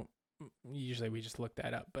biscuits. I don't. Usually we just look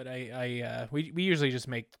that up, but we usually just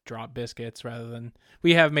make drop biscuits rather than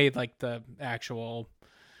we have made like the actual.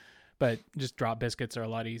 But just drop biscuits are a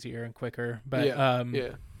lot easier and quicker. But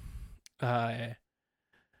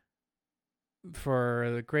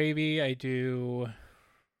for the gravy, I do.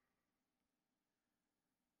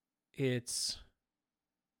 It's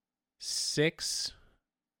 6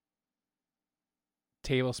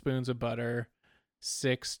 tablespoons of butter,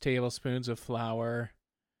 6 tablespoons of flour.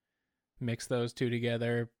 Mix those two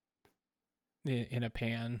together in a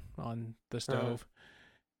pan on the stove,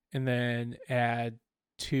 and then add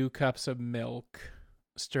 2 cups of milk.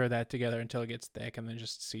 Stir that together until it gets thick, and then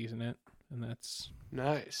just season it. And that's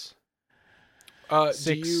nice.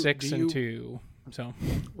 6 and 2. So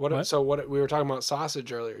what? So what we were talking about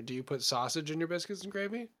sausage earlier. Do you put sausage in your biscuits and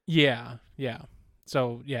gravy? Yeah.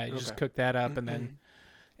 So yeah, you just cook that up and then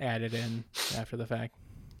add it in after the fact.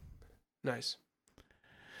 Nice.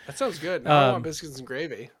 That sounds good. Now I want biscuits and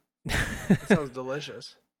gravy. That sounds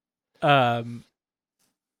delicious. Yeah,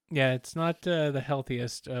 it's not the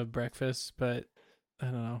healthiest of breakfasts, but I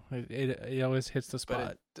don't know. It always hits the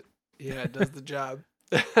spot. It does the job.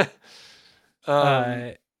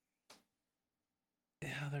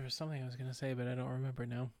 Yeah, there was something I was gonna say, but I don't remember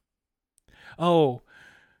now. Oh,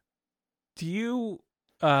 do you?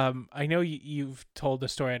 I know you've told the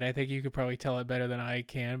story, and I think you could probably tell it better than I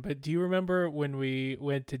can. But do you remember when we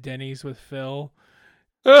went to Denny's with Phil,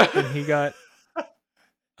 and he got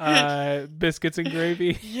biscuits and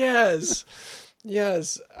gravy? Yes,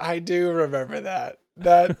 I do remember that.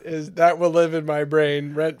 That will live in my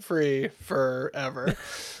brain rent free forever.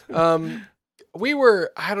 We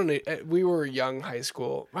were young high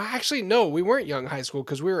school. Well, actually, no, we weren't young high school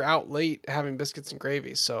because we were out late having biscuits and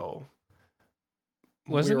gravy. So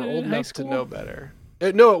we were old enough to know better.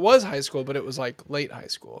 No, it was high school, but it was like late high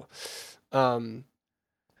school. And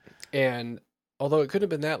although it couldn't have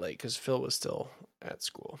been that late because Phil was still at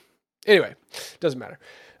school. Anyway, doesn't matter.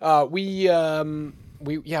 We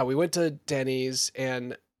went to Denny's,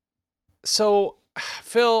 and so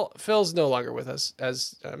Phil's no longer with us,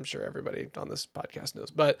 as I'm sure everybody on this podcast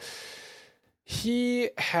knows, but he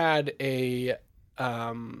had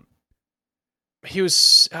he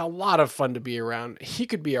was a lot of fun to be around. He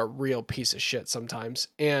could be a real piece of shit sometimes.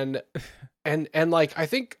 And like, I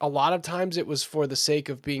think a lot of times it was for the sake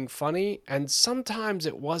of being funny, and sometimes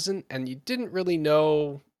it wasn't. And you didn't really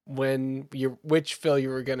know which Phil you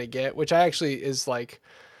were going to get, which I actually is like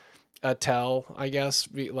a tell, I guess.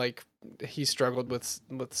 Like, he struggled with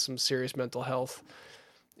some serious mental health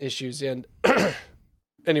issues. And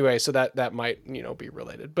anyway, so that might, be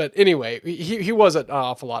related. But anyway, he was an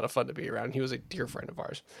awful lot of fun to be around. He was a dear friend of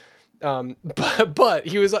ours. But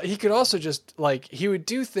he could also just like, he would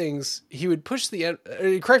do things, he would push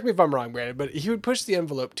correct me if I'm wrong, Brandon, but he would push the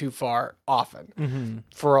envelope too far often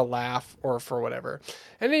for a laugh or for whatever.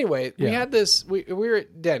 And anyway, we had this, we were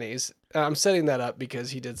at Denny's. I'm setting that up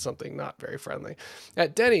because he did something not very friendly.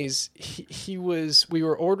 At Denny's, we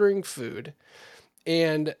were ordering food,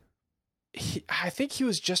 and I think he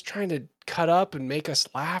was just trying to cut up and make us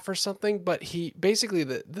laugh or something, but he basically,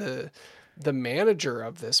 the manager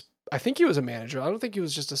of this, I think he was a manager. I don't think he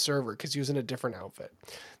was just a server because he was in a different outfit.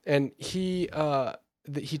 And he took our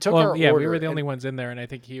order. Yeah, we were the only ones in there, and I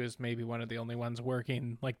think he was maybe one of the only ones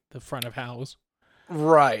working like the front of house.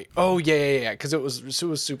 Right. Oh yeah. Because it was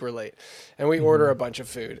super late, and we order a bunch of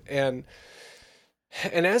food, and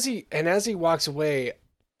as he walks away,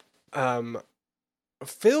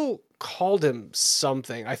 Phil called him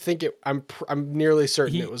something. I think I'm nearly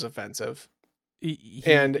certain it was offensive.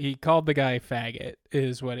 He called the guy faggot,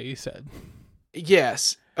 is what he said.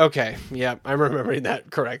 Yes. Okay. Yeah, I'm remembering that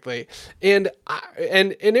correctly. And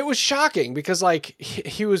it was shocking because like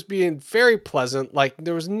he was being very pleasant. Like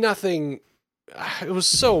there was nothing. It was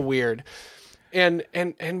so weird. And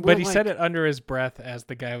but he said it under his breath as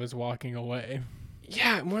the guy was walking away.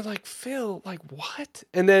 Yeah, and we're like, Phil, like what?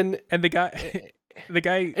 And the guy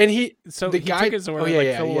and he took his order.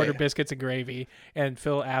 Phil ordered biscuits and gravy, and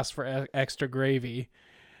Phil asked for extra gravy,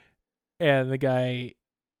 and the guy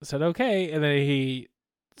said okay, and then he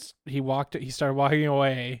started walking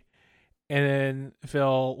away, and then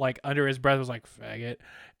Phil, like under his breath, was like faggot,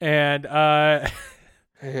 and yeah.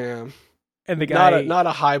 And the guy, not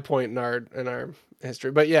a high point in our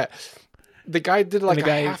history, but yeah, the guy did like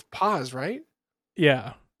a half pause, right?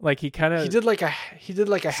 Yeah, like he did like a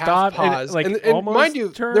half pause, and mind you,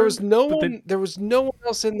 there was no one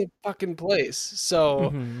else in the fucking place.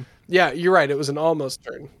 So yeah, you're right. It was an almost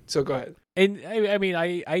turn. So go ahead. And I mean,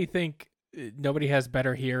 I think nobody has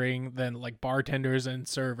better hearing than like bartenders and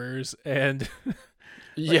servers, and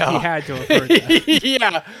yeah, he had to have heard that.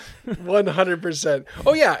 Yeah, 100%.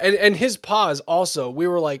 Oh yeah, and his pause also. We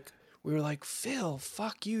were like, Phil,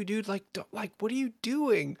 fuck you, dude. Like, what are you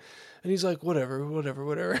doing? And he's like,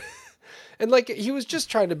 whatever. And like, he was just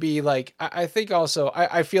trying to be like, I think also,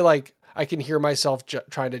 I feel like I can hear myself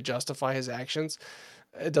trying to justify his actions.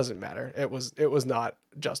 It doesn't matter. It was not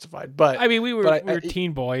justified. But I mean, we were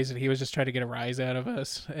teen boys, and he was just trying to get a rise out of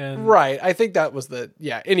us. And right. I think that was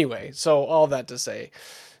anyway. So all that to say,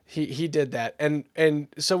 he did that. And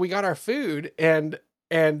so we got our food and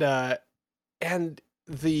the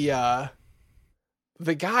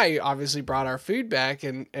guy obviously brought our food back,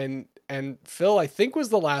 and Phil, I think, was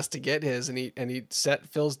the last to get his, and he set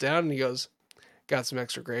Phil's down, and he goes, got some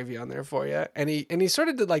extra gravy on there for you. And he sort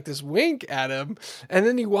of did like this wink at him, and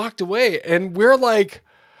then he walked away, and we're like,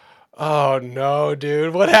 oh no,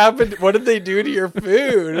 dude, what happened? What did they do to your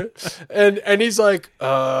food? And he's like,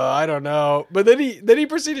 I don't know. But then he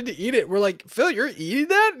proceeded to eat it. We're like, Phil, you're eating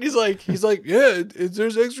that? And he's like, yeah,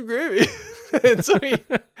 there's extra gravy. And so he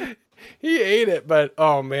ate it. But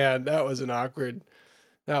oh man, that was a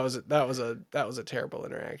terrible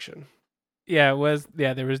interaction. Yeah, it was.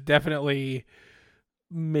 Yeah, there was definitely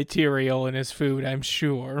material in his food, I'm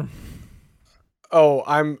sure. Oh,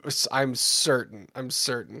 I'm certain.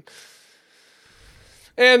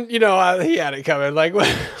 And he had it coming, like,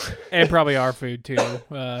 and probably our food too.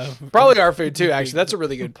 Probably our food too. Actually, that's a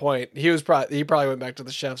really good point. He probably went back to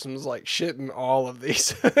the chefs and was like, shitting all of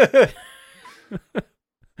these.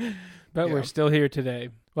 But we're still here today.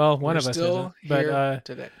 Well, one of us isn't. But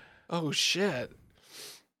today. Oh shit!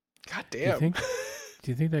 God damn. Do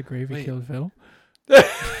you think that gravy killed Phil?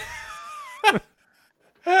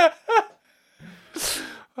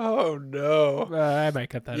 Oh no! I might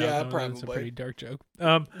cut that out. Yeah, probably. It's a pretty dark joke.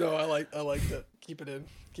 No, I like that. Keep it in.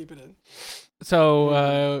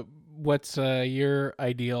 So, what's your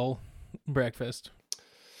ideal breakfast?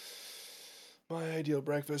 My ideal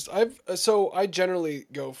breakfast. I generally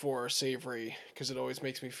go for savory because it always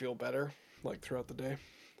makes me feel better, like throughout the day.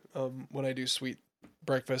 When I do sweet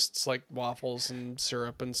breakfasts like waffles and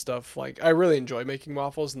syrup and stuff, like I really enjoy making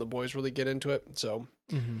waffles, and the boys really get into it. So,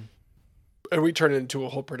 and we turn it into a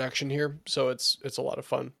whole production here, so it's a lot of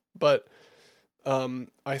fun. But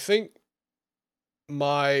I think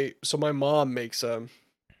my mom makes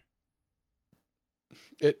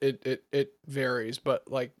it varies, but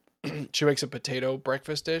like she makes a potato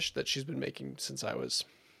breakfast dish that she's been making since I was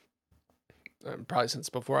probably since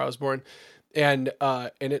before I was born. And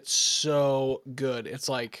it's so good. It's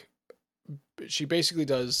like, she basically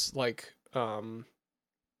does like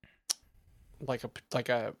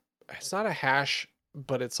it's not a hash,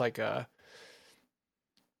 but it's like I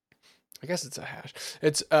guess it's a hash.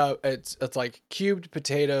 It's like cubed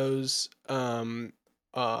potatoes,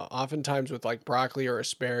 oftentimes with like broccoli or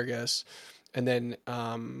asparagus, and then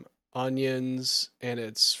onions, and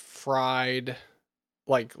it's fried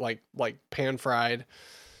like pan fried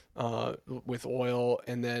with oil,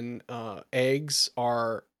 and then eggs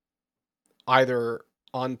are either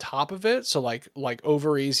on top of it, so like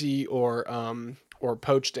over easy, or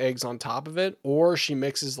poached eggs on top of it, or she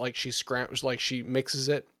mixes she mixes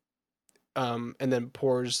it and then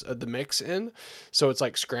pours the mix in, so it's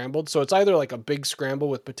like scrambled. So it's either like a big scramble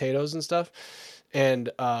with potatoes and stuff, and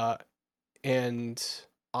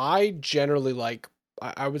I generally like,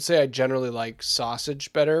 I would say I generally like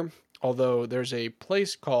sausage better. Although there's a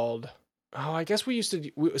place called, I guess we used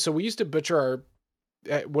to butcher our,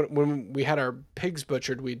 when we had our pigs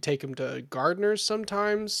butchered, we'd take them to Gardeners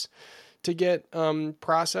sometimes to get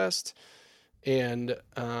processed, and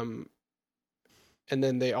And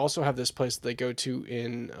then they also have this place that they go to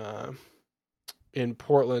in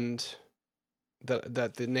Portland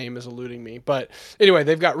that the name is eluding me. But anyway,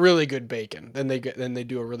 they've got really good bacon. Then they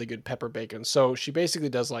do a really good pepper bacon. So she basically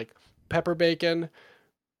does like pepper bacon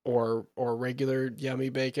or regular yummy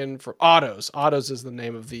bacon from Otto's. Otto's is the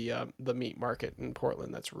name of the meat market in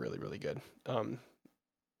Portland. That's really, really good.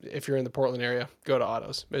 If you're in the Portland area, go to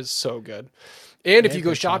Otto's. It's so good. And if you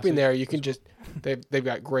go shopping there, you can just they've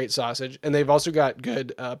got great sausage, and they've also got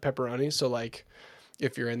good pepperoni. So like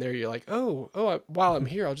if you're in there, you're like, while I'm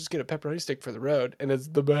here, I'll just get a pepperoni stick for the road, and it's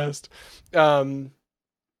the best. But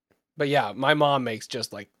yeah, my mom makes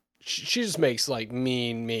just like she just makes like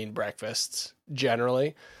mean breakfasts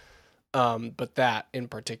generally. But that in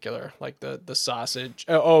particular, like the sausage.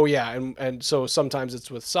 Oh yeah, and so sometimes it's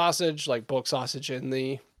with sausage, like bulk sausage in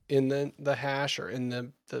the hash or in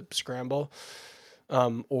the scramble,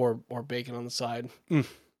 or bacon on the side.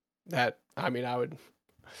 That, I mean, I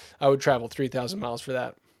would travel 3,000 miles for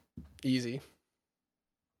that, easy.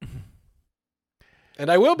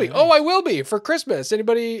 And I will be. Oh, I will be for Christmas.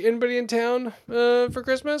 Anybody in town for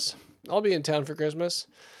Christmas? I'll be in town for Christmas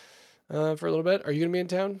for a little bit. Are you gonna be in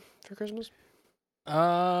town for Christmas?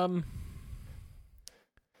 Oh,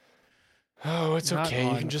 it's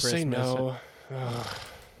okay. You can just say no.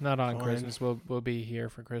 Not on Christmas. We'll be here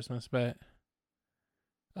for Christmas, but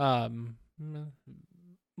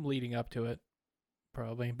leading up to it,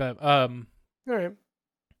 probably. But all right.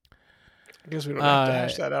 I guess we don't have to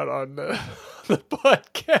hash that out on the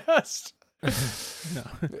podcast. No,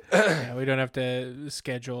 yeah, we don't have to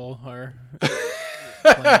schedule our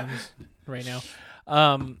plans right now.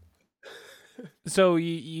 So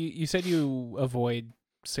you said you avoid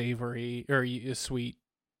savory or sweet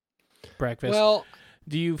breakfast. Well,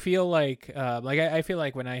 do you feel like I feel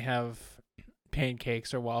like when I have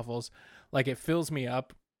pancakes or waffles, like it fills me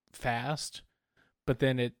up fast, but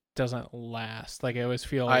then it doesn't last. Like I always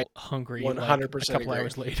feel hungry 100% like a couple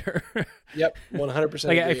hours later. Yep, 100%.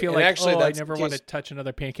 Like I feel like actually I never want to touch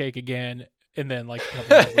another pancake again. And then like a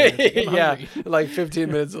couple hours later, yeah, like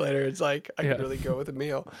 15 minutes later, it's like I could really go with a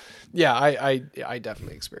meal. Yeah, I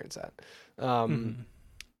definitely experienced that.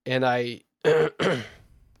 And I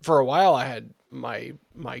for a while I had my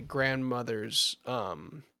grandmother's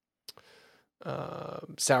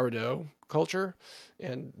sourdough culture,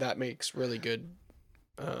 and that makes really good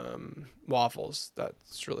waffles.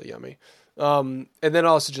 That's really yummy. And then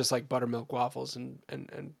also just like buttermilk waffles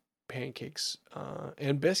and pancakes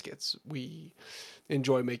and biscuits we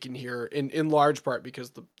enjoy making here in large part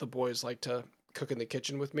because the boys like to cook in the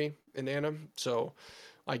kitchen with me and Anna, so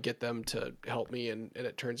I get them to help me and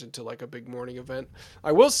it turns into like a big morning event.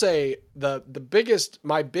 I will say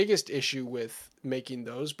my biggest issue with making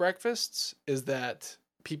those breakfasts is that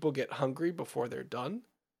people get hungry before they're done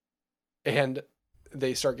and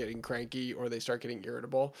they start getting cranky or they start getting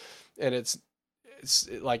irritable, and it's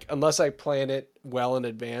like, unless I plan it well in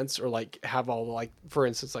advance or like have all the, like, for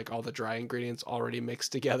instance, like all the dry ingredients already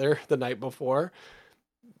mixed together the night before,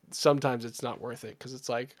 sometimes it's not worth it. Cause it's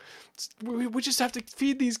like, we just have to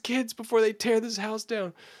feed these kids before they tear this house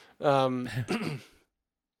down. But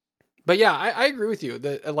yeah, I agree with you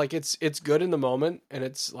that like, it's good in the moment and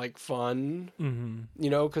it's like fun, you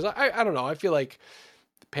know, cause I don't know. I feel like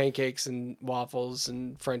pancakes and waffles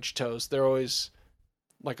and French toast, they're always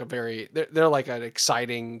like they're like an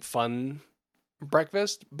exciting, fun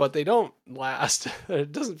breakfast, but they don't last.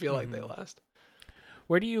 It doesn't feel like they last.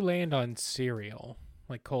 Where do you land on cereal,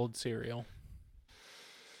 like cold cereal?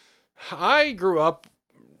 I grew up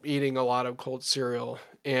eating a lot of cold cereal,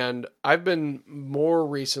 and I've been more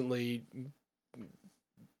recently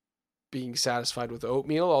being satisfied with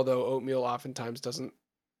oatmeal, although oatmeal oftentimes doesn't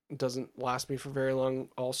last me for very long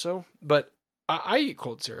also. But I eat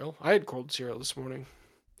cold cereal. I had cold cereal this morning.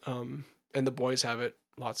 And the boys have it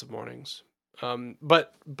lots of mornings.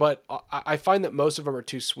 But I find that most of them are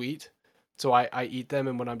too sweet. So I eat them,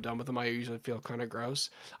 and when I'm done with them, I usually feel kind of gross.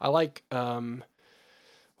 I like, what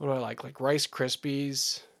do I like? Like Rice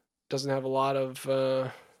Krispies doesn't have a lot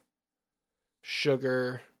of,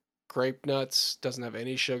 sugar. Grape Nuts doesn't have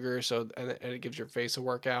any sugar. So, and it gives your face a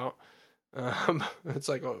workout. It's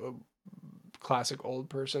like a classic old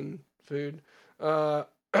person food. Yeah.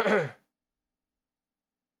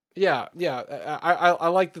 I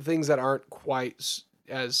like the things that aren't quite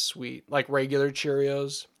as sweet, like regular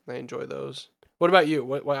Cheerios. I enjoy those. What about you?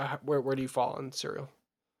 Where do you fall on cereal?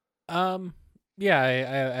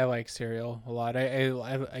 Yeah, I like cereal a lot.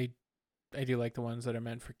 I do like the ones that are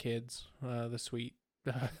meant for kids. The sweet.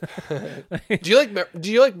 Do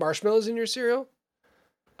you like marshmallows in your cereal?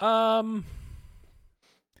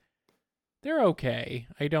 They're okay.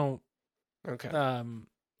 I don't Okay.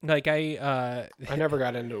 Like I never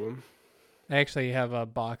got into them. I actually have a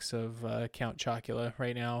box of Count Chocula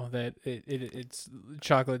right now that it's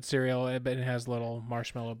chocolate cereal, but it has little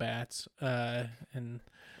marshmallow bats, and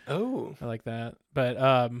Oh, I like that. But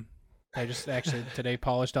I just actually today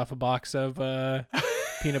polished off a box of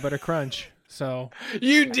peanut butter crunch. So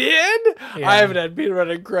you did? Yeah. I haven't had peanut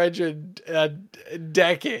butter crunch in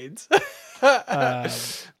decades.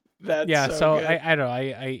 That's yeah. so good. I don't know.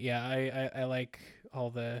 I like all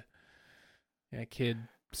the kid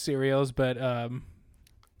cereals, but I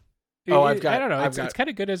don't know. It's kind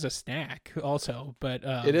of good as a snack also, but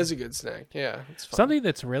it is a good snack. Yeah, it's fun. Something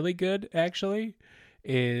that's really good actually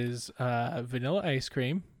is vanilla ice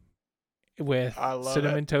cream with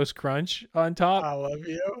cinnamon toast crunch on top. I love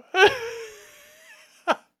you.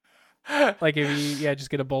 Like if you just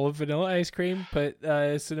get a bowl of vanilla ice cream, put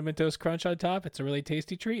cinnamon toast crunch on top. It's a really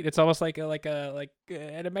tasty treat. It's almost like at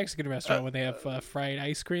a Mexican restaurant when they have fried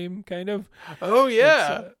ice cream, kind of. Oh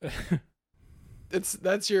yeah,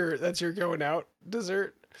 that's your going out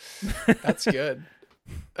dessert. That's good.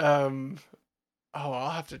 I'll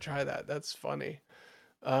have to try that. That's funny.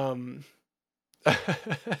 That's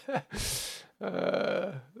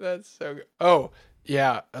so good. Oh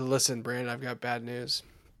yeah, listen, Brandon, I've got bad news.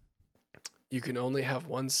 You can only have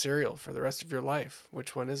one cereal for the rest of your life.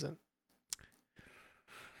 Which one is it?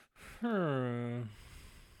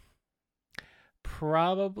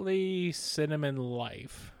 Probably Cinnamon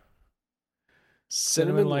Life.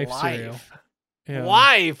 Cinnamon Life Life. cereal. Yeah.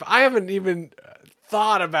 Life. I haven't even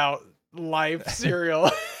thought about Life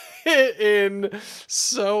cereal in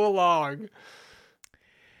so long.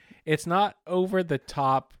 It's not over the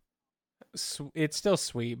top. It's still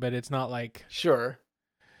sweet, but it's not like Sure.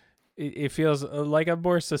 It feels like a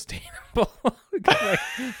more sustainable, like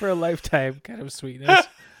for a lifetime kind of sweetness.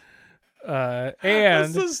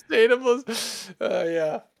 And sustainable.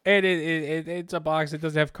 Yeah. And it's a box. It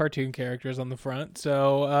doesn't have cartoon characters on the front,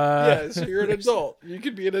 so so you're an adult. You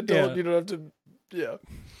could be an adult. Yeah. You don't have to. Yeah.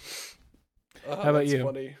 How about that's you?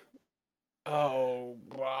 Funny. Oh,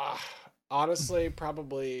 honestly,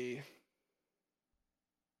 probably.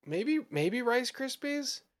 Maybe Rice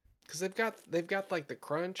Krispies, because they've got like the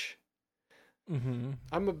crunch. Mm-hmm.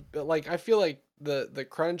 I feel like the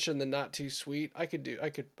crunch and the not too sweet. I could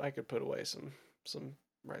put away some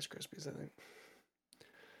Rice Krispies, I think.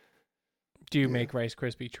 Do you make Rice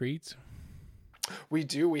Krispie treats? We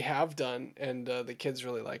do. We have done, and the kids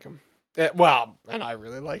really like them. Well, and I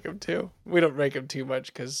really like them too. We don't make them too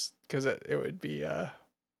much because it would be a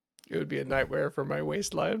nightmare for my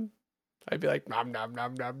waistline. I'd be like nom nom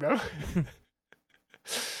nom nom nom.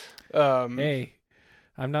 Hey,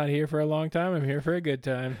 I'm not here for a long time. I'm here for a good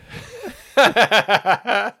time.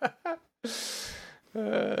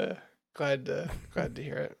 Glad to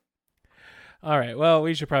hear it. All right. Well,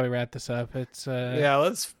 we should probably wrap this up. It's yeah.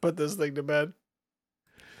 Let's put this thing to bed.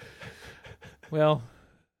 Well,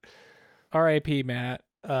 R.I.P. Matt.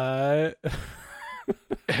 Oh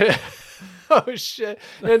shit!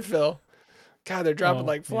 And Phil. God, they're dropping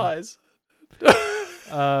like flies.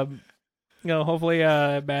 Hopefully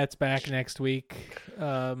Matt's back next week.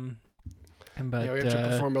 But we have to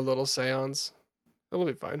perform a little seance. It'll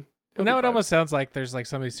be fine. Now it almost sounds like there's like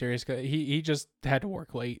somebody serious. He just had to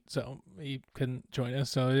work late, so he couldn't join us.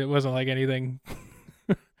 So it wasn't like anything.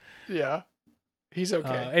 Yeah, he's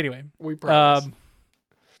okay. Anyway, we promise.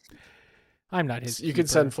 I'm not his. You can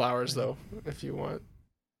send flowers though if you want.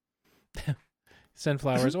 Send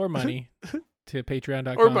flowers or money to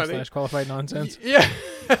patreon.com/qualified nonsense. Yeah.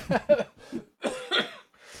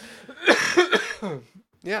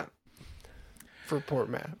 Yeah. For poor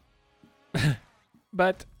Matt.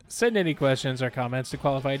 But send any questions or comments to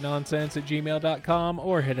qualifiednonsense@gmail.com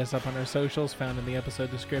or hit us up on our socials found in the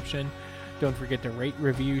episode description. Don't forget to rate,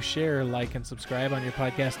 review, share, like, and subscribe on your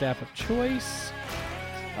podcast app of choice.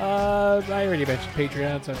 I already mentioned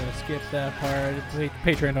Patreon, so I'm going to skip that part. It's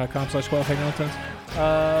patreon.com/qualifiednonsense.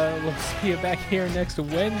 We'll see you back here next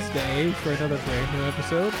Wednesday for another brand new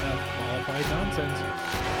episode of Qualified Nonsense.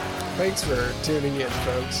 Thanks for tuning in,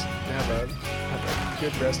 folks. Have a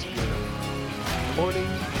good rest of your morning,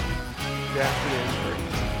 good afternoon, or